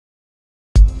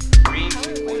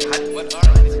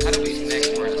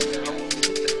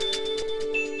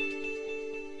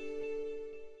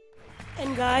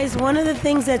guys, one of the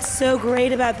things that's so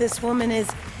great about this woman is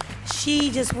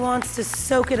she just wants to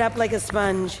soak it up like a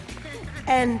sponge.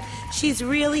 And she's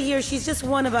really here. She's just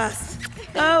one of us.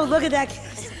 Oh, look at that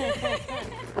kiss.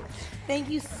 Thank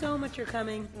you so much for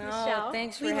coming. No, Michelle,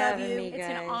 thanks for we love having you. me, guys. It's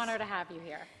an honor to have you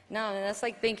here. No, that's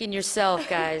like thinking yourself,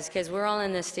 guys, because we're all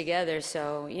in this together.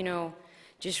 So, you know,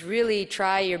 just really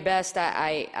try your best.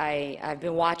 I've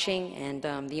been watching,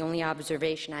 and the only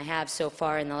observation I have so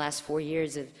far in the last 4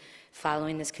 years of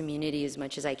following this community as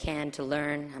much as I can to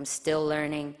learn, I'm still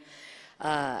learning,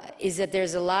 is that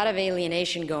there's a lot of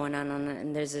alienation going on,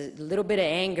 and there's a little bit of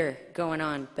anger going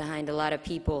on behind a lot of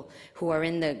people who are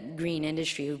in the green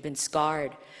industry who've been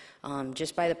scarred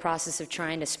just by the process of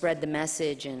trying to spread the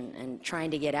message and trying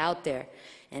to get out there.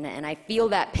 And I feel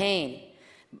that pain.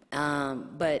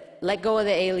 But let go of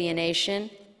the alienation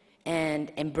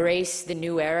and embrace the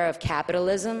new era of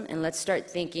capitalism, and let's start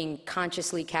thinking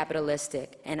consciously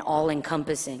capitalistic and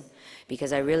all-encompassing,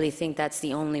 because I really think that's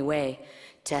the only way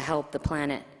to help the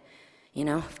planet. You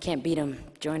know, if you can't beat them,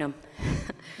 join them.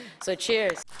 So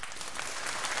cheers.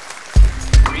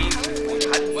 How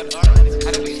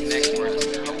do we connect words?